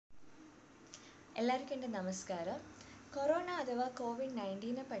എല്ലാവർക്കും എൻ്റെ നമസ്കാരം. കൊറോണ അഥവാ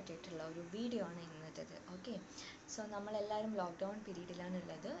കോവിഡ്-19 പറ്റിയിട്ടുള്ള ഒരു വീഡിയോ ആണ് ഇന്നത്തേത്. ഓക്കെ, സോ നമ്മളെല്ലാവരും ലോക്ക്ഡൗൺ പീരീഡിലാണ്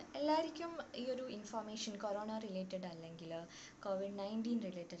ഉള്ളത്. എല്ലാവർക്കും ഈ ഒരു ഇൻഫോർമേഷൻ കൊറോണ റിലേറ്റഡ് അല്ലെങ്കിൽ കോവിഡ്-19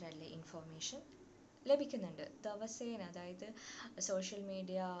 റിലേറ്റഡ് അല്ലേ ഇൻഫോർമേഷൻ ലഭിക്കുന്നുണ്ട് ദിവസേന. അതായത് സോഷ്യൽ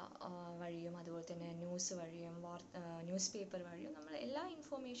മീഡിയ വഴിയും അതുപോലെ തന്നെ ന്യൂസ് വഴിയും ന്യൂസ് പേപ്പർ വഴിയും നമ്മൾ എല്ലാ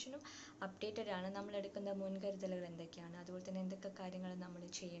ഇൻഫോർമേഷനും അപ്ഡേറ്റഡ് ആണ്. നമ്മളെടുക്കുന്ന മുൻകരുതലുകൾ എന്തൊക്കെയാണ്, അതുപോലെ തന്നെ എന്തൊക്കെ കാര്യങ്ങൾ നമ്മൾ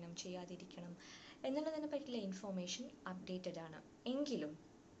ചെയ്യണം ചെയ്യാതിരിക്കണം എന്നുള്ളതിനെ പറ്റിയുള്ള ഇൻഫോർമേഷൻ അപ്ഡേറ്റഡ് ആണ്. എങ്കിലും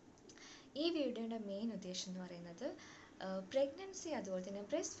ഈ വീഡിയോയുടെ മെയിൻ ഉദ്ദേശം എന്ന് പറയുന്നത് പ്രഗ്നൻസി അതുപോലെ തന്നെ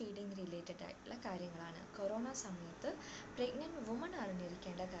ബ്രസ്റ്റ് ഫീഡിങ് റിലേറ്റഡ് ആയിട്ടുള്ള കാര്യങ്ങളാണ്. കൊറോണ സമയത്ത് പ്രഗ്നൻറ്റ് വുമൺ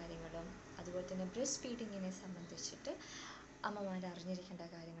അറിഞ്ഞിരിക്കേണ്ട കാര്യങ്ങളും അതുപോലെ തന്നെ ബ്രസ്റ്റ് ഫീഡിങ്ങിനെ സംബന്ധിച്ചിട്ട് അമ്മമാർ അറിഞ്ഞിരിക്കേണ്ട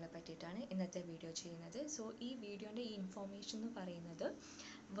കാര്യങ്ങളെ പറ്റിയിട്ടാണ് ഇന്നത്തെ വീഡിയോ ചെയ്യുന്നത്. സോ ഈ വീഡിയോൻ്റെ ഈ ഇൻഫോർമേഷൻ എന്ന് പറയുന്നത്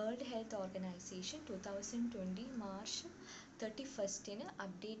world health organisation 2020 March 31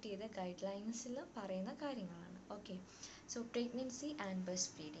 update ചെയ്ത ഗൈഡ് ലൈൻസിൽ പറയുന്ന കാര്യങ്ങളാണ്. Okay, so pregnancy and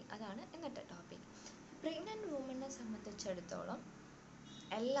breast feeding അതാണ് ഇന്നത്തെ ടോപ്പിക്. പ്രഗ്നൻറ്റ് വുമണിനെ സംബന്ധിച്ചിടത്തോളം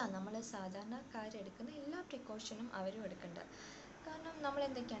നമ്മൾ സാധാരണക്കാരെടുക്കുന്ന എല്ലാ പ്രിക്കോഷനും അവരും എടുക്കേണ്ടത്. കാരണം നമ്മൾ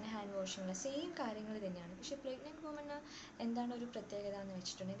എന്തൊക്കെയാണ് ഹാൻഡ് വാഷിങ് സെയിം കാര്യങ്ങൾ തന്നെയാണ്. പക്ഷേ പ്രഗ്നൻറ്റ് വുമണ് എന്താണ് ഒരു പ്രത്യേകത എന്ന്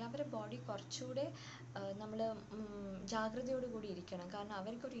വെച്ചിട്ടുണ്ടെങ്കിൽ അവരുടെ ബോഡി കുറച്ചുകൂടെ നമ്മൾ ജാഗ്രതയോടുകൂടി ഇരിക്കണം. കാരണം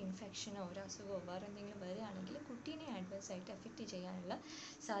അവർക്കൊരു ഇൻഫെക്ഷനോ ഒരു അസുഖമോ വേറെ എന്തെങ്കിലും വരികയാണെങ്കിൽ കുട്ടീനെ അഡ്വേഴ്സ് ആയിട്ട് എഫക്റ്റ് ചെയ്യാനുള്ള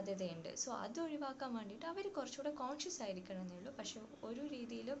സാധ്യതയുണ്ട്. സോ അത് ഒഴിവാക്കാൻ വേണ്ടിയിട്ട് അവർ കുറച്ചുകൂടെ കോൺഷ്യസ് ആയിരിക്കണം എന്നേ ഉള്ളൂ. പക്ഷേ ഒരു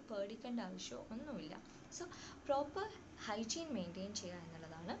രീതിയിലും പേടിക്കേണ്ട ആവശ്യമോ ഒന്നുമില്ല. സോ പ്രോപ്പർ ഹൈജീൻ മെയിൻറ്റെയിൻ ചെയ്യുക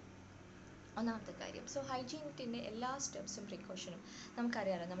എന്നുള്ളതാണ് ഒന്നാമത്തെ കാര്യം. സോ ഹൈജീനിൻ്റെ എല്ലാ സ്റ്റെപ്സും പ്രിക്കോഷനും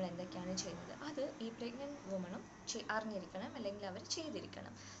നമുക്കറിയാമല്ലോ നമ്മൾ എന്തൊക്കെയാണ് ചെയ്യുന്നത്. അത് ഈ പ്രഗ്നൻറ്റ് വുമണും അറിഞ്ഞിരിക്കണം, അല്ലെങ്കിൽ അവർ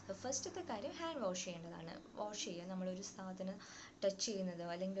ചെയ്തിരിക്കണം. സോ ഫസ്റ്റത്തെ കാര്യം ഹാൻഡ് വാഷ് ചെയ്യേണ്ടതാണ്. വാഷ് ചെയ്യുക, നമ്മളൊരു സാധനം ടച്ച് ചെയ്യുന്നതോ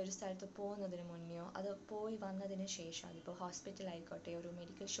അല്ലെങ്കിൽ ഒരു സ്ഥലത്ത് പോകുന്നതിന് മുന്നെയോ അത് പോയി വന്നതിന് ശേഷം, അതിപ്പോൾ ഹോസ്പിറ്റൽ ആയിക്കോട്ടെ, ഒരു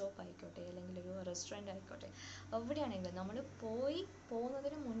മെഡിക്കൽ ഷോപ്പ് ആയിക്കോട്ടെ, അല്ലെങ്കിൽ ഒരു റെസ്റ്റോറൻറ്റ് ആയിക്കോട്ടെ, എവിടെയാണെങ്കിലും നമ്മൾ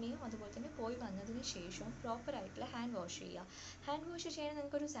പോകുന്നതിന് മുന്നെയും അതുപോലെ തന്നെ പോയി വന്നതിന് ശേഷവും പ്രോപ്പറായിട്ടുള്ള ഹാൻഡ് വാഷ് ചെയ്യുക. ഹാൻഡ് വാഷ് ചെയ്യാൻ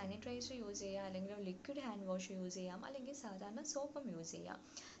നിങ്ങൾക്കൊരു സാനിറ്റൈസർ യൂസ് ചെയ്യാം, അല്ലെങ്കിൽ ഒരു ലിക്വിഡ് ഹാൻഡ് വാഷ് യൂസ് ചെയ്യാം, അല്ലെങ്കിൽ സാധാരണ സോപ്പും യൂസ് ചെയ്യാം.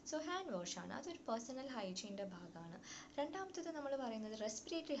 സോ ഹാൻഡ് വാഷാണ്, അതൊരു പേഴ്സണൽ ഹൈജീൻ്റെ ഭാഗമാണ്. രണ്ടാമത്തേത് നമ്മൾ പറയുന്നത്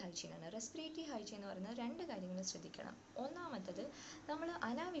റെസ്പിറേറ്ററി ഹൈജീനാണ്. റെസ്പിറേറ്ററി ഹൈജീൻ എന്ന് പറയുന്നത് രണ്ട് കാര്യങ്ങൾ ശ്രദ്ധിക്കണം. ഒന്നാമത്തത്, നമ്മൾ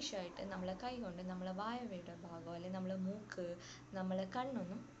അനാവശ്യമായിട്ട് നമ്മളെ കൈ കൊണ്ട് നമ്മളെ വായയുടെ ഭാഗമോ അല്ലെങ്കിൽ നമ്മളെ മൂക്ക് നമ്മളെ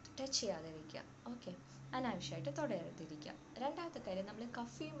കണ്ണൊന്നും ടച്ച് ചെയ്യാതിരിക്കുക. ഓക്കെ, അനാവശ്യമായിട്ട് തൊടാതിരിക്കുക. രണ്ടാമത്തെ കാര്യം, നമ്മൾ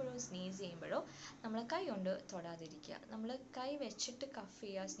കഫ് ചെയ്യുമ്പോഴോ സ്നീസ് ചെയ്യുമ്പോഴോ നമ്മൾ കൈ കൊണ്ട് തൊടാതിരിക്കുക. നമ്മൾ കൈ വെച്ചിട്ട് കഫ്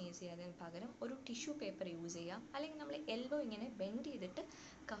ചെയ്യുക സ്നീസ് ചെയ്യാതിന് പകരം ഒരു ടിഷ്യൂ പേപ്പർ യൂസ് ചെയ്യാം, അല്ലെങ്കിൽ നമ്മൾ എൽബോ ഇങ്ങനെ ബെൻഡ് ചെയ്തിട്ട്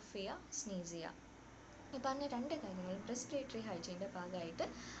കഫ് ചെയ്യുക സ്നീസ് ചെയ്യുക. ഈ പറഞ്ഞ രണ്ട് കാര്യങ്ങളും റെസ്പിറേറ്ററി ഹൈജീൻ്റെ ഭാഗമായിട്ട്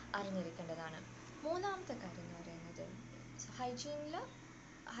അറിഞ്ഞിരിക്കേണ്ടതാണ്. മൂന്നാമത്തെ കാര്യം എന്ന് പറയുന്നത്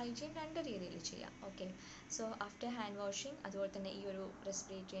ഹൈജീൻ രണ്ട് രീതിയിൽ ചെയ്യാം. Okay, so after hand washing അതുപോലെ തന്നെ ഈ ഒരു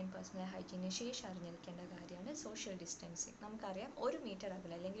റെസ്പിറേറ്ററി ആൻഡ് പേഴ്സണൽ ഹൈജീനിന് ശേഷം അറിഞ്ഞിരിക്കേണ്ട കാര്യമാണ് സോഷ്യൽ ഡിസ്റ്റൻസിങ്. നമുക്കറിയാം 1 മീറ്റർ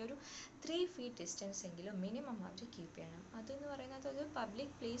അകലെ അല്ലെങ്കിൽ ഒരു 3 ഫീറ്റ് ഡിസ്റ്റൻസ് എങ്കിലും മിനിമം അവർ കീപ്പ് ചെയ്യണം. അതെന്ന് പറയുന്നത് ഒരു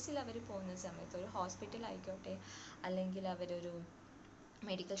പബ്ലിക് പ്ലേസിൽ അവർ പോകുന്ന സമയത്ത്, ഒരു ഹോസ്പിറ്റൽ ആയിക്കോട്ടെ അല്ലെങ്കിൽ അവരൊരു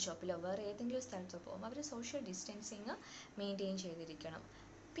മെഡിക്കൽ ഷോപ്പിലോ വേറെ ഏതെങ്കിലും സ്ഥലത്തോ പോകുമ്പോൾ അവർ സോഷ്യൽ ഡിസ്റ്റൻസിങ് മെയിൻറ്റെയിൻ ചെയ്തിരിക്കണം.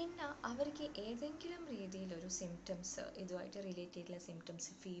 പിന്നെ അവർക്ക് ഏതെങ്കിലും രീതിയിലൊരു സിംറ്റംസ് ഇതുമായിട്ട് റിലേറ്റ് ചെയ്തിട്ടുള്ള സിംറ്റംസ്,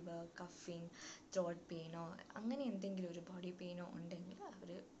 ഫീവർ, കഫിങ്, ത്രോട്ട് പെയിനോ അങ്ങനെ എന്തെങ്കിലും ഒരു ബോഡി പെയിനോ ഉണ്ടെങ്കിൽ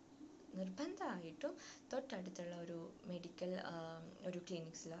അവർ നിർബന്ധമായിട്ടും തൊട്ടടുത്തുള്ള ഒരു മെഡിക്കൽ ഒരു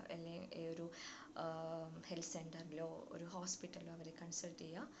ക്ലിനിക്സിലോ അല്ലെങ്കിൽ ഒരു ഹെൽത്ത് സെൻറ്ററിലോ ഒരു ഹോസ്പിറ്റലിലോ അവർ കൺസൾട്ട്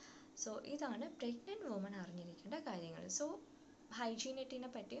ചെയ്യുക. സോ ഇതാണ് പ്രഗ്നൻറ്റ് വുമൺ അറിഞ്ഞിരിക്കേണ്ട കാര്യങ്ങൾ. സോ ഹൈജീനിറ്റിനെ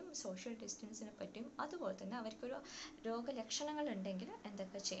പറ്റിയും സോഷ്യൽ ഡിസ്റ്റൻസിനെ പറ്റിയും അതുപോലെ തന്നെ അവർക്കൊരു രോഗലക്ഷണങ്ങൾ ഉണ്ടെങ്കിൽ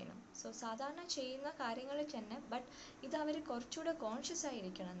എന്തൊക്കെ ചെയ്യണം. സോ സാധാരണ ചെയ്യുന്ന കാര്യങ്ങളിൽ തന്നെ, ബട്ട് ഇത് അവർ കുറച്ചുകൂടെ കോൺഷ്യസ്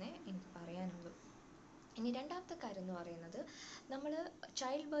ആയിരിക്കണമെന്നേ എനിക്ക് പറയാനുള്ളൂ. ഇനി രണ്ടാമത്തെ കാര്യം എന്ന് പറയുന്നത്, നമ്മൾ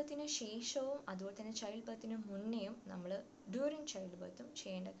ചൈൽഡ് ബർത്തിന് ശേഷവും അതുപോലെ തന്നെ ചൈൽഡ് ബർത്തിന് മുന്നേയും നമ്മൾ ഡ്യൂറിങ് ചൈൽഡ് ബർത്തും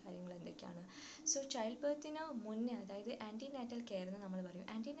ചെയ്യേണ്ട കാര്യങ്ങൾ എന്തൊക്കെയാണ്. സോ ചൈൽഡ് ബർത്തിന് മുന്നേ, അതായത് ആൻറ്റിനാറ്റൽ കെയർ എന്ന് നമ്മൾ പറയും.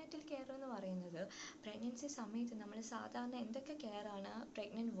 ആൻറ്റിനാറ്റൽ കെയർ എന്ന് പറയുന്നത് പ്രഗ്നൻസി സമയത്ത് നമ്മൾ സാധാരണ എന്തൊക്കെ കെയറാണ്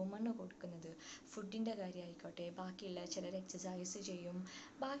പ്രഗ്നൻറ്റ് വുമണ് കൊടുക്കുന്നത്. ഫുഡിൻ്റെ കാര്യമായിക്കോട്ടെ, ബാക്കിയുള്ള ചിലർ എക്സസൈസ് ചെയ്യും,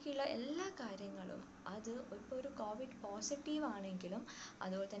 ബാക്കിയുള്ള എല്ലാ കാര്യങ്ങളും. അത് ഇപ്പോൾ ഒരു കോവിഡ് പോസിറ്റീവ് ആണെങ്കിലും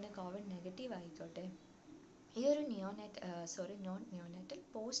അതുപോലെ തന്നെ കോവിഡ് നെഗറ്റീവ് ആയിക്കോട്ടെ, ഈ ഒരു നോൺ നിയോനാറ്റൽ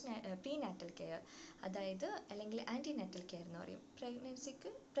പ്രീനാറ്റൽ കെയർ, അതായത് അല്ലെങ്കിൽ ആൻറ്റിനാറ്റൽ കെയർ എന്ന് പറയും.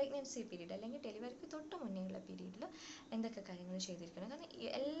 പ്രഗ്നൻസി പീരീഡ് അല്ലെങ്കിൽ ഡെലിവറിക്ക് തൊട്ട് മുന്നേയുള്ള പീരീഡിൽ എന്തൊക്കെ കാര്യങ്ങൾ ചെയ്തിരിക്കണം. കാരണം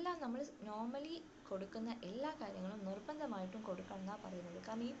എല്ലാം നമ്മൾ നോർമലി കൊടുക്കുന്ന എല്ലാ കാര്യങ്ങളും നിർബന്ധമായിട്ടും കൊടുക്കണം എന്നാണ് പറയുന്നത്.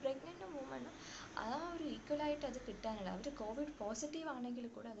 കാരണം ഈ പ്രഗ്നൻറ്റ് വുമൺ ആ ഒരു ഈക്വലായിട്ട് അത് കിട്ടാനുള്ള, അവർ കോവിഡ് പോസിറ്റീവ് ആണെങ്കിൽ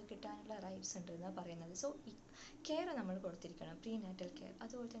കൂടെ അത് കിട്ടാനുള്ള റൈറ്റ്സ് ഉണ്ട് എന്നാണ് പറയുന്നത്. സോ ഈ കെയർ നമ്മൾ കൊടുത്തിരിക്കണം, പ്രീനാറ്റൽ കെയർ.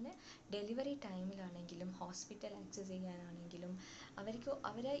 അതുപോലെ തന്നെ ഡെലിവറി ടൈമിലാണെങ്കിലും ഹോസ്പിറ്റൽ ആക്സസ് ചെയ്യാനാണെങ്കിലും അവർക്ക്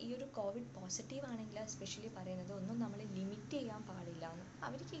അവരെ ഈ ഒരു കോവിഡ് പോസിറ്റീവ് ആണെങ്കിൽ എസ്പെഷ്യലി പറയുന്നത് ഒന്നും നമ്മൾ ലിമിറ്റ് ചെയ്യാൻ പാടില്ല എന്ന്.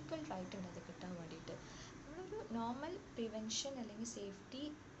 അവർക്ക് ഈക്വൽ റൈറ്റ് ഉണ്ട് അത് കിട്ടാൻ വേണ്ടിയിട്ട്. നമ്മളൊരു നോർമൽ പ്രിവെൻഷൻ അല്ലെങ്കിൽ സേഫ്റ്റി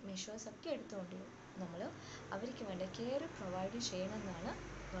മെഷേഴ്സ് ഒക്കെ എടുത്തുകൊണ്ട് നമ്മൾ അവർക്ക് വേണ്ട കെയർ പ്രൊവൈഡ് ചെയ്യണമെന്നാണ്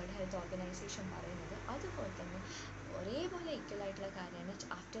വേൾഡ് ഹെൽത്ത് ഓർഗനൈസേഷൻ പറയുന്നത്. അതുപോലെ തന്നെ ഒരേപോലെ ഈക്വൽ ആയിട്ടുള്ള കാര്യമാണ്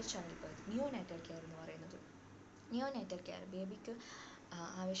after child birth neonatal care എന്ന് പറയുന്നത്. നിയോനാറ്റൽ കെയർ ബേബിക്ക്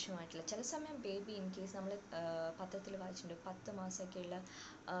ആവശ്യമായിട്ടുള്ള ചില സമയം ബേബി ഇൻ കേസ് നമ്മൾ പത്രത്തിൽ വായിച്ചിട്ടുണ്ട് 10 മാസമൊക്കെയുള്ള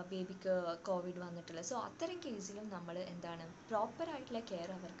ബേബിക്ക് കോവിഡ് വന്നിട്ടുള്ള. സോ അത്തരം കേസിലും നമ്മൾ എന്താണ് പ്രോപ്പറായിട്ടുള്ള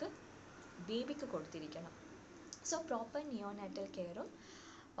കെയർ അവർക്ക് ബേബിക്ക് കൊടുത്തിരിക്കണം. സോ പ്രോപ്പർ നിയോനാറ്റൽ കെയറും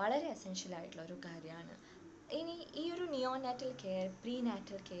വളരെ എസെൻഷ്യൽ ആയിട്ടുള്ള ഒരു കാര്യമാണ്. ഇനി ഈ ഒരു neonatal care, pre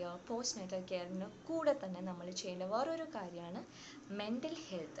natal care, post natal കെയറിന് കൂടെ തന്നെ നമ്മൾ ചെയ്യേണ്ട വേറൊരു കാര്യമാണ് മെൻ്റൽ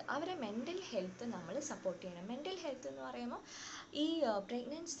ഹെൽത്ത്. അവരെ മെൻ്റൽ ഹെൽത്ത് നമ്മൾ സപ്പോർട്ട് ചെയ്യണം. മെൻ്റൽ ഹെൽത്ത് എന്ന് പറയുമ്പോൾ ഈ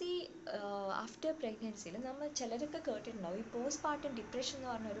പ്രഗ്നൻസി ആഫ്റ്റർ പ്രഗ്നൻസിയിൽ നമ്മൾ ചിലരൊക്കെ കേട്ടിട്ടുണ്ടാവും ഈ പോസ്റ്റ് പാർട്ടം ഡിപ്രഷൻ എന്ന്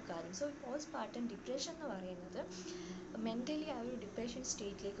പറഞ്ഞൊരു കാര്യം. സോ ഈ പോസ്റ്റ് പാർട്ടം ഡിപ്രഷൻ എന്ന് പറയുന്നത് മെൻ്റലി ആ ഒരു ഡിപ്രഷൻ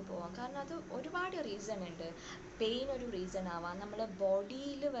സ്റ്റേറ്റിലേക്ക് പോകാം. കാരണം അത് ഒരുപാട് റീസൺ ഉണ്ട്. പെയിൻ ഒരു റീസൺ ആവാം, നമ്മുടെ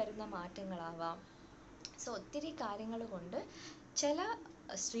ബോഡിയിൽ വരുന്ന മാറ്റങ്ങളാവാം. സോ ഒത്തിരി കാര്യങ്ങൾ കൊണ്ട് ചില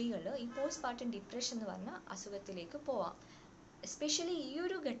സ്ത്രീകൾ ഈ പോസ്റ്റ് പാർട്ടം ഡിപ്രഷൻ എന്ന് പറഞ്ഞ അസുഖത്തിലേക്ക് പോവാം. എസ്പെഷ്യലി ഈ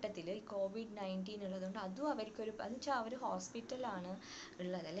ഒരു ഘട്ടത്തിൽ ഈ COVID-19 ഉള്ളതുകൊണ്ട് അതും അവർക്കൊരു എന്ന് വെച്ചാൽ അവർ ഹോസ്പിറ്റലാണ്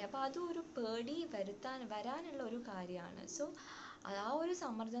ഉള്ളതല്ലേ, അപ്പോൾ അതും ഒരു പേടി വരാനുള്ള ഒരു കാര്യമാണ്. സോ ആ ഒരു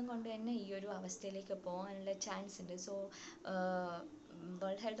സമ്മർദ്ദം കൊണ്ട് തന്നെ ഈ ഒരു അവസ്ഥയിലേക്ക് പോകാനുള്ള ചാൻസ് ഉണ്ട്. സോ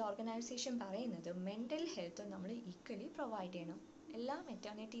വേൾഡ് ഹെൽത്ത് ഓർഗനൈസേഷൻ പറയുന്നത് മെൻ്റൽ ഹെൽത്ത് നമ്മൾ ഈക്വലി പ്രൊവൈഡ് ചെയ്യണം. എല്ലാ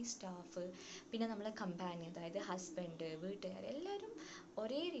മെറ്റേണിറ്റി സ്റ്റാഫ്, പിന്നെ നമ്മളെ കമ്പാനിയൻ, അതായത് ഹസ്ബൻഡ്, വീട്ടുകാർ എല്ലാവരും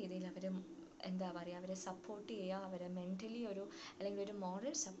ഒരേ രീതിയിൽ എന്താ പറയുക അവരെ സപ്പോർട്ട് ചെയ്യുക, അവരെ മെൻ്റലി അല്ലെങ്കിൽ ഒരു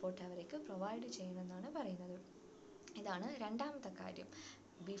മോറൽ സപ്പോർട്ട് അവർക്ക് പ്രൊവൈഡ് ചെയ്യണമെന്നാണ് പറയുന്നത്. ഇതാണ് രണ്ടാമത്തെ കാര്യം.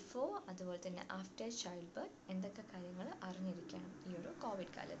 ബിഫോർ അതുപോലെ തന്നെ ആഫ്റ്റർ ചൈൽഡ് ബർത്ത് എന്തൊക്കെ കാര്യങ്ങൾ അറിഞ്ഞിരിക്കണം ഈ ഒരു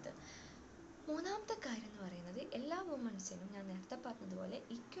കോവിഡ് കാലത്ത്. മൂന്നാമത്തെ കാര്യം എന്ന് പറയുന്നത് എല്ലാ വുമൻസിനും ഞാൻ നേരത്തെ പറഞ്ഞതുപോലെ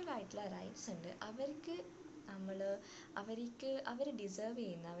ഈക്വൽ ആയിട്ടുള്ള റൈറ്റ്സ് ഉണ്ട്. അവർ ഡിസേർവ്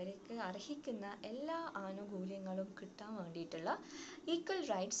ചെയ്യുന്ന, അവർക്ക് അർഹിക്കുന്ന എല്ലാ ആനുകൂല്യങ്ങളും കിട്ടാൻ വേണ്ടിയിട്ടുള്ള ഈക്വൽ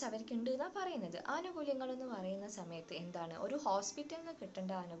റൈറ്റ്സ് അവർക്കുണ്ട് എന്നാണ് പറയുന്നത്. ആനുകൂല്യങ്ങൾ എന്ന് പറയുന്ന സമയത്ത് എന്താണ്, ഒരു ഹോസ്പിറ്റലിൽ നിന്ന്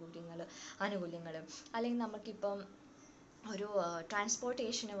കിട്ടേണ്ട ആനുകൂല്യങ്ങൾ അല്ലെങ്കിൽ നമുക്കിപ്പം ഒരു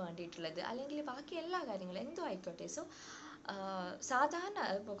ട്രാൻസ്പോർട്ടേഷന് വേണ്ടിയിട്ടുള്ളത്, അല്ലെങ്കിൽ ബാക്കി എല്ലാ കാര്യങ്ങളും എന്തും ആയിക്കോട്ടെ. സോ സാധാരണ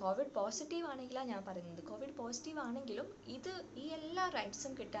ഇപ്പോൾ കോവിഡ് പോസിറ്റീവ് ആണെങ്കിലാണ് ഞാൻ പറയുന്നത്, കോവിഡ് പോസിറ്റീവ് ആണെങ്കിലും ഈ എല്ലാ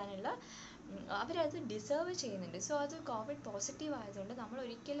റൈറ്റ്സും കിട്ടാനുള്ള അവരത് ഡിസേർവ് ചെയ്യുന്നുണ്ട്. സോ അത് കോവിഡ് പോസിറ്റീവ് ആയതുകൊണ്ട് നമ്മൾ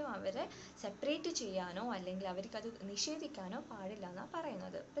ഒരിക്കലും അവരെ സെപ്പറേറ്റ് ചെയ്യാനോ അല്ലെങ്കിൽ അവർക്കത് നിഷേധിക്കാനോ പാടില്ല എന്നാണ്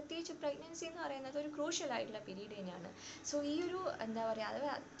പറയുന്നത്. പ്രത്യേകിച്ച് പ്രഗ്നൻസി എന്ന് പറയുന്നത് ഒരു ക്രൂഷ്യൽ ആയിട്ടുള്ള പീരീഡ് തന്നെയാണ്. സോ ഈ ഒരു എന്താ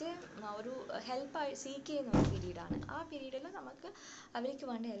പറയുക അത് ഒരു ഹെൽപ്പ് സീക്ക് ചെയ്യുന്ന ഒരു പീരീഡാണ്. ആ പീരീഡിൽ നമുക്ക് അവർക്ക്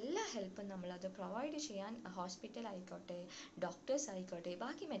വേണ്ട എല്ലാ ഹെൽപ്പും നമ്മളത് പ്രൊവൈഡ് ചെയ്യാൻ ഹോസ്പിറ്റൽ ആയിക്കോട്ടെ, ഡോക്ടേഴ്സ് ആയിക്കോട്ടെ,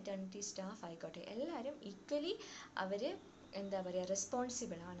 ബാക്കി മെറ്റേണിറ്റി സ്റ്റാഫ് ആയിക്കോട്ടെ, എല്ലാവരും ഈക്വലി അവർ എന്താ പറയുക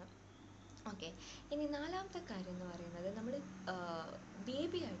റെസ്പോൺസിബിൾ ആണ്. ഓക്കെ, ഇനി നാലാമത്തെ കാര്യം എന്ന് പറയുന്നത് നമ്മൾ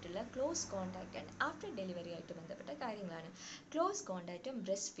ബേബി ആയിട്ടുള്ള close contact and after delivery ആയിട്ട് ബന്ധപ്പെട്ട കാര്യങ്ങളാണ്. ക്ലോസ് കോണ്ടാക്റ്റും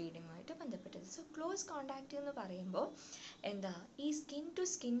ബ്രസ്റ്റ് ഫീഡിങ്ങുമായിട്ട് ബന്ധപ്പെട്ടത്. സോ ക്ലോസ് കോണ്ടാക്റ്റ് എന്ന് പറയുമ്പോൾ എന്താ, ഈ സ്കിൻ ടു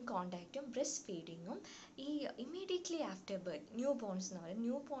സ്കിൻ കോണ്ടാക്റ്റും ബ്രസ്റ്റ് ഫീഡിങ്ങും ഈ immediately after birth new bones എന്ന് പറയും,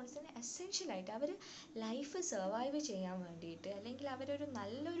 ന്യൂ ബോൺസിന് എസെൻഷ്യലായിട്ട് അവർ ലൈഫ് സർവൈവ് ചെയ്യാൻ വേണ്ടിയിട്ട് അല്ലെങ്കിൽ അവരൊരു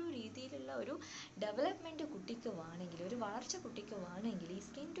നല്ലൊരു രീതിയിലുള്ള ഒരു ഡെവലപ്മെൻറ്റ് കുട്ടിക്ക് വേണമെങ്കിൽ, ഒരു വളർച്ച കുട്ടിക്ക് വേണമെങ്കിൽ ഈ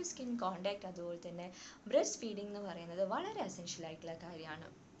സ്കിൻ ടു സ്കിൻ കോണ്ടാക്റ്റ് അതുപോലെ തന്നെ ബ്രസ്റ്റ് ഫീഡിംഗ് എന്ന് പറയുന്നത് വളരെ എസെൻഷ്യൽ ആയിട്ടുള്ള കാര്യമാണ്.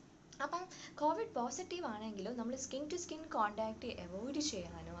 അപ്പം കോവിഡ് പോസിറ്റീവ് ആണെങ്കിലും നമ്മൾ skin to skin contact avoid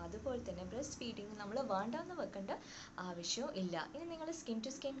ചെയ്യാനോ അതുപോലെ തന്നെ ബ്രസ്റ്റ് ഫീഡിങ് നമ്മൾ വേണ്ടാന്ന് വെക്കേണ്ട ആവശ്യവും ഇല്ല. ഇനി നിങ്ങൾ skin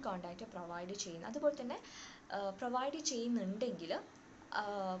to skin contact provide അതുപോലെ തന്നെ പ്രൊവൈഡ് ചെയ്യുന്നുണ്ടെങ്കിൽ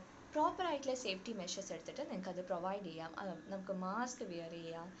പ്രോപ്പറായിട്ടുള്ള സേഫ്റ്റി മെഷേഴ്സ് എടുത്തിട്ട് നിങ്ങൾക്കത് പ്രൊവൈഡ് ചെയ്യാം. നമുക്ക് മാസ്ക് വെയർ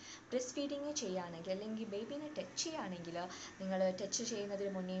ചെയ്യാം. ബ്രസ്റ്റ് ഫീഡിങ് ചെയ്യുകയാണെങ്കിൽ അല്ലെങ്കിൽ ബേബീനെ ടച്ച് ചെയ്യുകയാണെങ്കിൽ നിങ്ങൾ ടച്ച്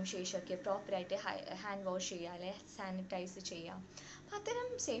ചെയ്യുന്നതിന് മുന്നേയും ശേഷമൊക്കെ പ്രോപ്പറായിട്ട് ഹാൻഡ് വാഷ് ചെയ്യുക, അല്ലെങ്കിൽ സാനിറ്റൈസ് ചെയ്യാം. അപ്പം അത്തരം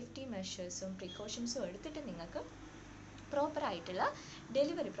സേഫ്റ്റി മെഷേഴ്സും പ്രിക്കോഷൻസും എടുത്തിട്ട് നിങ്ങൾക്ക് പ്രോപ്പറായിട്ടുള്ള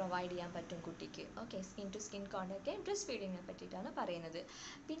ഡെലിവറി പ്രൊവൈഡ് ചെയ്യാൻ പറ്റും കുട്ടിക്ക്. Okay, skin to skin contact breast ഫീഡിങ്ങിനെ പറ്റിയിട്ടാണ് പറയുന്നത്.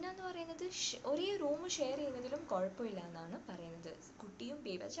 പിന്നെന്ന് പറയുന്നത് ഒരേ റൂം ഷെയർ ചെയ്യുന്നതിലും കുഴപ്പമില്ല എന്നാണ് പറയുന്നത്. കുട്ടിയും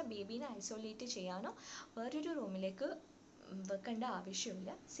ബേബീനെ ഐസൊലേറ്റ് ചെയ്യാനോ വേറൊരു റൂമിലേക്ക് വെക്കേണ്ട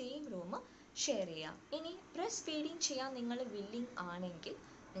ആവശ്യമില്ല, സെയിം റൂം ഷെയർ ചെയ്യാം. ഇനി ബ്രസ്റ്റ് ഫീഡിങ് ചെയ്യാൻ നിങ്ങൾ വില്ലിങ് ആണെങ്കിൽ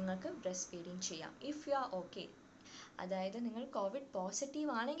നിങ്ങൾക്ക് ബ്രസ്റ്റ് ഫീഡിങ് ചെയ്യാം. ഇഫ് യു ആർ ഓക്കെ, അതായത് നിങ്ങൾ കോവിഡ്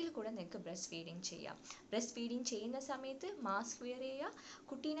പോസിറ്റീവ് ആണെങ്കിൽ കൂടെ നിങ്ങൾക്ക് ബ്രസ്റ്റ് ഫീഡിങ് ചെയ്യാം. ബ്രസ്റ്റ് ഫീഡിങ് ചെയ്യുന്ന സമയത്ത് മാസ്ക് വെയർ ചെയ്യുക,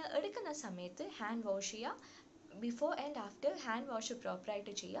 കുട്ടീനെ എടുക്കുന്ന സമയത്ത് ഹാൻഡ് വാഷ് ചെയ്യുക, before and after hand wash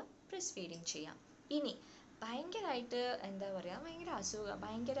പ്രോപ്പറായിട്ട് ചെയ്യുക, ബ്രസ്റ്റ് ഫീഡിങ് ചെയ്യാം. ഇനി ഭയങ്കരമായിട്ട് എന്താ പറയുക ഭയങ്കര അസുഖം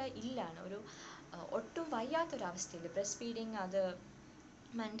ഭയങ്കര ഇല്ലാണ്, ഒട്ടും വയ്യാത്തൊരവസ്ഥയിൽ ബ്രസ്റ്റ് ഫീഡിങ് അത്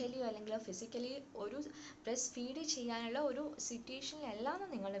മെൻ്റലിയോ അല്ലെങ്കിൽ ഫിസിക്കലി ഒരു ബ്രസ്റ്റ് ഫീഡ് ചെയ്യാനുള്ള ഒരു സിറ്റുവേഷനിലല്ലാന്ന്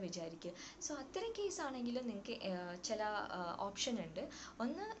നിങ്ങൾ വിചാരിക്കുക. സോ അത്തരം കേസ് ആണെങ്കിൽ നിങ്ങൾക്ക് ചില ഓപ്ഷൻ ഉണ്ട്.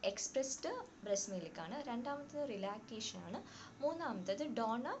 ഒന്ന് എക്സ്പ്രസ്ഡ് ബ്രസ്റ്റ് മിൽക്കാണ്, രണ്ടാമത്തത് റിലാക്റ്റേഷനാണ്, മൂന്നാമത്തത്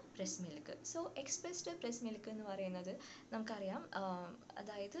donor breast milk. So expressed breast milk എന്ന് പറയുന്നത് നമുക്കറിയാം,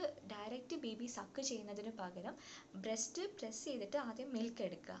 അതായത് ഡയറക്റ്റ് ബേബി സക്ക് ചെയ്യുന്നതിന് പകരം ബ്രസ്റ്റ് പ്രസ് ചെയ്തിട്ട് ആദ്യം മിൽക്ക്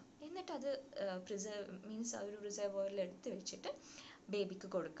എടുക്കുക, എന്നിട്ട് അത് ഒരു റിസർവോയറിൽ എടുത്ത് വെച്ചിട്ട് ബേബിക്ക്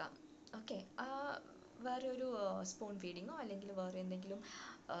കൊടുക്കാം. ഓക്കെ, വേറെ ഒരു സ്പൂൺ ഫീഡിങ്ങോ അല്ലെങ്കിൽ വേറെ എന്തെങ്കിലും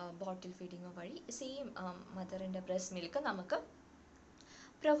ബോട്ടിൽ ഫീഡിങ്ങോ വഴി സെയിം മദറിൻ്റെ ബ്രസ്റ്റ് മിൽക്ക് നമുക്ക്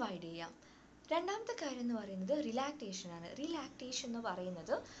പ്രൊവൈഡ് ചെയ്യാം. രണ്ടാമത്തെ കാര്യം എന്ന് പറയുന്നത് റിലാക്റ്റേഷനാണ്. റിലാക്റ്റേഷൻ എന്ന്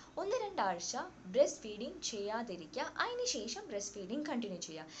പറയുന്നത് 1-2 ആഴ്ച ബ്രസ്റ്റ് ഫീഡിങ് ചെയ്യാതിരിക്കുക, അതിന് ശേഷം ബ്രസ്റ്റ് ഫീഡിങ് കണ്ടിന്യൂ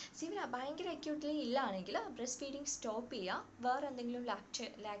ചെയ്യുക. സിവിൽ ഭയങ്കര അക്യൂട്ട്ലി ഇല്ലാണെങ്കിൽ ബ്രസ്റ്റ് ഫീഡിങ് സ്റ്റോപ്പ് ചെയ്യുക, വേറെ എന്തെങ്കിലും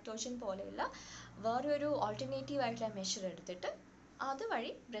ലാക്ടോജൻ പോലെയുള്ള വേറൊരു ഓൾട്ടർനേറ്റീവ് ആയിട്ടുള്ള മെഷർ എടുത്തിട്ട്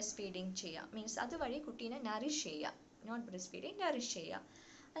അതുവഴി ബ്രസ്റ്റ് ഫീഡിങ് ചെയ്യുക. മീൻസ് അതുവഴി കുട്ടീനെ നറിഷ് ചെയ്യുക, നോട്ട് ബ്രസ്റ്റ് ഫീഡിങ്, നറിഷ് ചെയ്യുക.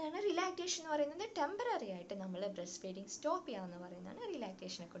 അതാണ് റിലാക്റ്റേഷൻ എന്ന് പറയുന്നത്. ടെമ്പററി ആയിട്ട് നമ്മൾ ബ്രസ്റ്റ് ഫീഡിങ് സ്റ്റോപ്പ് ചെയ്യുക എന്ന് പറയുന്നതാണ്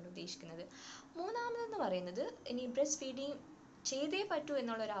റിലാക്റ്റേഷനെ കൊണ്ട് ഉദ്ദേശിക്കുന്നത്. മൂന്നാമതെന്ന് പറയുന്നത്, ഇനി ബ്രസ്റ്റ് ഫീഡിങ് ചെയ്തേ പറ്റൂ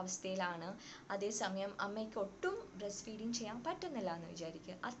എന്നുള്ളൊരവസ്ഥയിലാണ്, അതേസമയം അമ്മയ്ക്ക് ഒട്ടും ബ്രസ്റ്റ് ഫീഡിങ് ചെയ്യാൻ പറ്റുന്നില്ല എന്ന്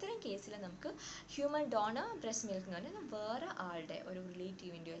വിചാരിക്കുക. അത്തരം കേസിൽ നമുക്ക് ഹ്യൂമൻ ഡോണർ ബ്രസ്റ്റ് മിൽക്ക് എന്ന് പറയുന്നത് വേറെ ആളുടെ, ഒരു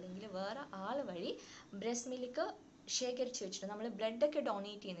റിലേറ്റീവിൻ്റെയോ അല്ലെങ്കിൽ വേറെ ആൾ വഴി ബ്രസ്റ്റ് മിൽക്ക് ശേഖരിച്ച് വെച്ചിട്ട്, നമ്മൾ ബ്ലഡൊക്കെ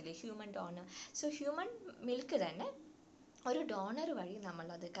ഡൊണേറ്റ് ചെയ്യുന്നില്ലേ, human donor. So human milk തന്നെ ഒരു ഡോണർ വഴി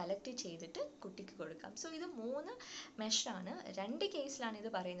നമ്മളത് കളക്ട് ചെയ്തിട്ട് കുട്ടിക്ക് കൊടുക്കാം. സോ ഇത് 3 മെഷറാണ്. 2 കേസിലാണ് ഇത്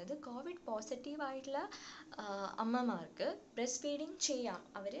പറയുന്നത്. കോവിഡ് പോസിറ്റീവായിട്ടുള്ള അമ്മമാർക്ക് ബ്രസ്റ്റ് ഫീഡിങ് ചെയ്യാം,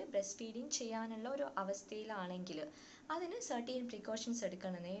 അവർ ബ്രസ്റ്റ് ഫീഡിങ് ചെയ്യാനുള്ള ഒരു അവസ്ഥയിലാണെങ്കിൽ അതിന് സർട്ടീൻ പ്രിക്കോഷൻസ്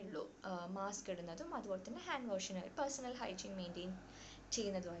എടുക്കണമെന്നേ ഉള്ളൂ. മാസ്ക് ഇടുന്നതും അതുപോലെ തന്നെ hand washing, personal hygiene maintain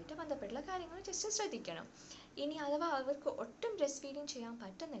ചെയ്യുന്നതുമായിട്ട് ബന്ധപ്പെട്ടുള്ള കാര്യങ്ങൾ ജസ്റ്റ് ശ്രദ്ധിക്കണം. ഇനി അഥവാ അവർക്ക് ഒട്ടും ബ്രസ്റ്റ് ഫീഡിങ് ചെയ്യാൻ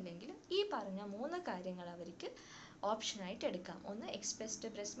പറ്റുന്നില്ലെങ്കിൽ ഈ പറഞ്ഞ 3 കാര്യങ്ങൾ അവർക്ക് ഓപ്ഷനായിട്ട് എടുക്കാം. ഒന്ന്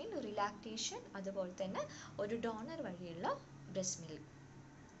എക്സ്പ്രസ്ഡ് ബ്രസ്റ്റ് മിൽക്ക്, റിലാക്റ്റേഷൻ, അതുപോലെ തന്നെ ഒരു ഡോണർ വഴിയുള്ള ബ്രസ്റ്റ് മിൽക്ക്.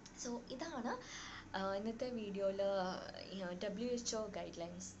 സോ ഇതാണ് ഇന്നത്തെ വീഡിയോയിൽ WHO ഗൈഡ്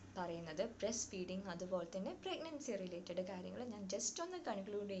ലൈൻസ് പറയുന്നത്. ബ്രസ്റ്റ് ഫീഡിങ് അതുപോലെ തന്നെ പ്രഗ്നൻസി റിലേറ്റഡ് കാര്യങ്ങൾ ഞാൻ ജസ്റ്റ് ഒന്ന്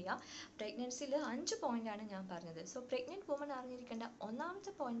കൺക്ലൂഡ് ചെയ്യാം. പ്രഗ്നൻസിയിൽ 5 പോയിൻ്റാണ് ഞാൻ പറഞ്ഞത്. സോ പ്രഗ്നൻറ്റ് വുമൺ അറിഞ്ഞിരിക്കേണ്ട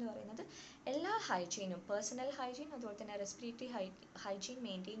ഒന്നാമത്തെ പോയിന്റ് എന്ന് പറയുന്നത്, എല്ലാ ഹൈജീനും, പേഴ്സണൽ ഹൈജീൻ അതുപോലെ തന്നെ റെസ്പിറേറ്ററി ഹൈജീൻ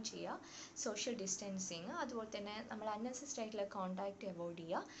മെയിൻറ്റെയിൻ ചെയ്യുക, സോഷ്യൽ ഡിസ്റ്റൻസിങ്, അതുപോലെ തന്നെ നമ്മൾ അൺനെസസറി ആയിട്ടുള്ള കോൺടാക്റ്റ് അവോയ്ഡ്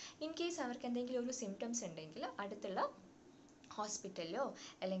ചെയ്യുക. ഇൻ കേസ് അവർക്ക് എന്തെങ്കിലും ഒരു സിംറ്റംസ് ഉണ്ടെങ്കിൽ അടുത്തുള്ള ഹോസ്പിറ്റലിലോ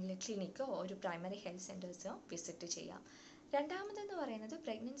അല്ലെങ്കിൽ ക്ലിനിക്കോ ഒരു പ്രൈമറി ഹെൽത്ത് സെൻറ്റേഴ്സോ വിസിറ്റ് ചെയ്യാം. രണ്ടാമതെന്ന് പറയുന്നത്,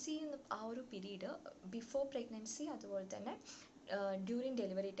 പ്രഗ്നൻസി ആ ഒരു പീരീഡ്, ബിഫോർ പ്രഗ്നൻസി അതുപോലെ തന്നെ during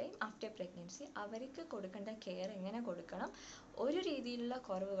delivery time, after pregnancy അവർക്ക് കൊടുക്കേണ്ട കെയർ എങ്ങനെ കൊടുക്കണം, ഒരു രീതിയിലുള്ള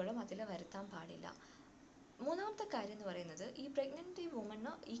കുറവുകളും അതിൽ വരുത്താൻ പാടില്ല. മൂന്നാമത്തെ കാര്യം എന്ന് പറയുന്നത്, ഈ പ്രഗ്നൻറ്റ്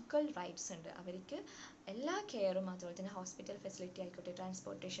വുമണിന് ഈക്വൽ റൈറ്റ്സ് ഉണ്ട്. അവർക്ക് എല്ലാ കെയറും അതുപോലെ തന്നെ ഹോസ്പിറ്റൽ ഫെസിലിറ്റി ആയിക്കോട്ടെ,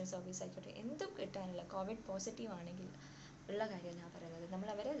 ട്രാൻസ്പോർട്ടേഷൻ സർവീസ് ആയിക്കോട്ടെ, എന്തും കിട്ടാനുള്ള, കോവിഡ് പോസിറ്റീവ് ആണെങ്കിൽ ഉള്ള കാര്യം ഞാൻ പറയുന്നത്. നമ്മൾ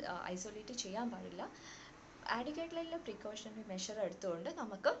അവരെ ഐസൊലേറ്റ് ചെയ്യാൻ പാടില്ല. ആഡിക്വേറ്റ്ലുള്ള പ്രിക്കോഷണറി മെഷർ എടുത്തുകൊണ്ട്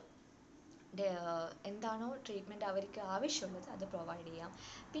നമുക്ക് എന്താണോ ട്രീറ്റ്മെൻറ്റ് അവർക്ക് ആവശ്യമുള്ളത് അത് പ്രൊവൈഡ് ചെയ്യാം.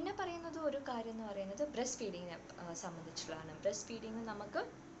 പിന്നെ പറയുന്നത് ഒരു കാര്യം എന്ന് പറയുന്നത് ബ്രസ്റ്റ് ഫീഡിങ്ങിനെ സംബന്ധിച്ചുള്ളതാണ്. ബ്രസ്റ്റ് ഫീഡിങ് നമുക്ക്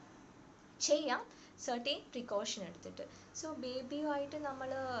ചെയ്യാം സർട്ടൈൻ പ്രിക്കോഷൻ എടുത്തിട്ട്. സോ ബേബിയുമായിട്ട്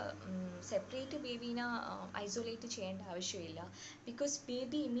നമ്മൾ സെപ്പറേറ്റ് ബേബീനെ ഐസൊലേറ്റ് ചെയ്യേണ്ട ആവശ്യമില്ല. Because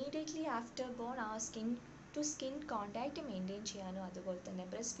baby immediately after bone ആ skin to skin contact maintain ചെയ്യാനും അതുപോലെ തന്നെ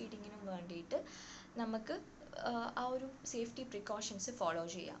ബ്രസ്റ്റ് ഫീഡിങ്ങിനും വേണ്ടിയിട്ട് നമുക്ക് ആ ഒരു സേഫ്റ്റി പ്രിക്കോഷൻസ് ഫോളോ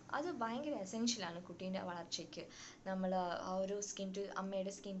ചെയ്യാം. അത് ഭയങ്കര എസെൻഷ്യലാണ് കുട്ടീൻ്റെ വളർച്ചയ്ക്ക്. നമ്മൾ ആ ഒരു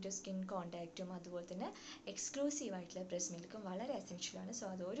അമ്മയുടെ സ്കിൻ ടു സ്കിൻ കോണ്ടാക്റ്റും അതുപോലെ തന്നെ എക്സ്ക്ലൂസീവായിട്ടുള്ള ബ്രസ്റ്റ് മിൽക്കും വളരെ എസെൻഷ്യലാണ്. സോ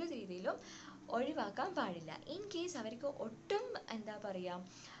അത് ഒരു രീതിയിലും ഒഴിവാക്കാൻ പാടില്ല. ഇൻ കേസ് അവർക്ക് ഒട്ടും എന്താ പറയുക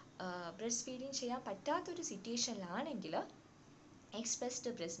ബ്രസ്റ്റ് ഫീഡിങ് ചെയ്യാൻ പറ്റാത്തൊരു സിറ്റുവേഷനിലാണെങ്കിൽ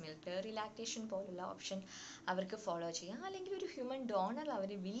എക്സ്പ്രസ്ഡ് ബ്രസ്റ്റ് മിൽക്ക്, റിലാക്റ്റേഷൻ പോലുള്ള ഓപ്ഷൻ അവർക്ക് ഫോളോ ചെയ്യാം. അല്ലെങ്കിൽ ഒരു ഹ്യൂമൻ ഡോണർ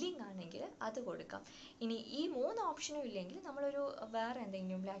അവർ വില്ലിങ് ആണെങ്കിൽ അത് കൊടുക്കാം. ഇനി ഈ 3 ഓപ്ഷനും ഇല്ലെങ്കിൽ നമ്മളൊരു വേറെ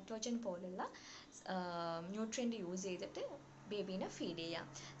എന്തെങ്കിലും ലാക്ടോജൻ പോലുള്ള ന്യൂട്രിയൻ്റ് യൂസ് ചെയ്തിട്ട് ബേബീനെ ഫീഡ് ചെയ്യാം.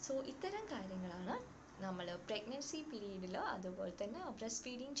 സോ ഇത്തരം കാര്യങ്ങളാണ് നമ്മൾ പ്രഗ്നൻസി പീരീഡിൽ അതുപോലെ തന്നെ ബ്രസ്റ്റ്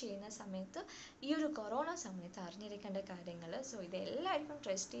ഫീഡിങ് ചെയ്യുന്ന സമയത്ത് ഈ ഒരു കൊറോണ സമയത്ത് അറിഞ്ഞിരിക്കേണ്ട കാര്യങ്ങൾ. സോ ഇത് എല്ലാവർക്കും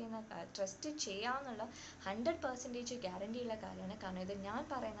ട്രസ്റ്റ് ചെയ്യാമെന്നുള്ള 100% ഗ്യാരണ്ടിയുള്ള കാര്യമാണ്. കാരണം ഇത് ഞാൻ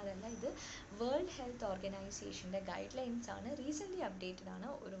പറയുന്നതല്ല, ഇത് വേൾഡ് ഹെൽത്ത് ഓർഗനൈസേഷൻ്റെ ഗൈഡ് ലൈൻസ് ആണ്. റീസെൻ്റ്ലി അപ്ഡേറ്റഡ് ആണ്.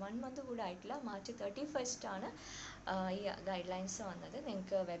 ഒരു 1 മന്ത് കൂടെ ആയിട്ടില്ല. മാർച്ച് 31 ആണ് ഈ ഗൈഡ് ലൈൻസ് വന്നത്.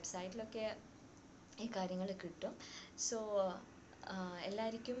 നിങ്ങൾക്ക് വെബ്സൈറ്റിലൊക്കെ ഈ കാര്യങ്ങൾ കിട്ടും. സോ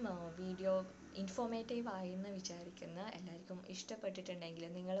എല്ലാവർക്കും വീഡിയോ ഇൻഫോർമേറ്റീവ് ആയെന്ന് വിചാരിക്കുന്ന എല്ലാവർക്കും ഇഷ്ടപ്പെട്ടിട്ടുണ്ടെങ്കിൽ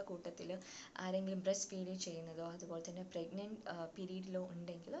നിങ്ങളുടെ കൂട്ടത്തിൽ ആരെങ്കിലും ബ്രസ്റ്റ് ഫീഡ് ചെയ്യുന്നതോ അതുപോലെ തന്നെ പ്രഗ്നൻറ്റ് പീരീഡിലോ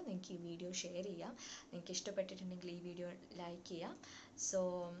ഉണ്ടെങ്കിൽ നിങ്ങൾക്ക് ഈ വീഡിയോ ഷെയർ ചെയ്യാം. നിങ്ങൾക്ക് ഇഷ്ടപ്പെട്ടിട്ടുണ്ടെങ്കിൽ ഈ വീഡിയോ ലൈക്ക് ചെയ്യാം. സോ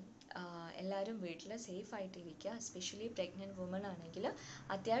എല്ലാവരും വീട്ടിൽ സേഫ് ആയിട്ടിരിക്കുക. എസ്പെഷ്യലി പ്രഗ്നൻറ്റ് വുമൺ ആണെങ്കിൽ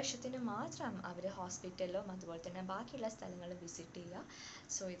അത്യാവശ്യത്തിന് മാത്രം അവർ ഹോസ്പിറ്റലിലും അതുപോലെ തന്നെ ബാക്കിയുള്ള സ്ഥലങ്ങളും വിസിറ്റ് ചെയ്യുക.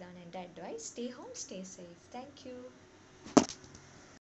 സോ ഇതാണ് എൻ്റെ advice. Stay home, stay safe. Thank you.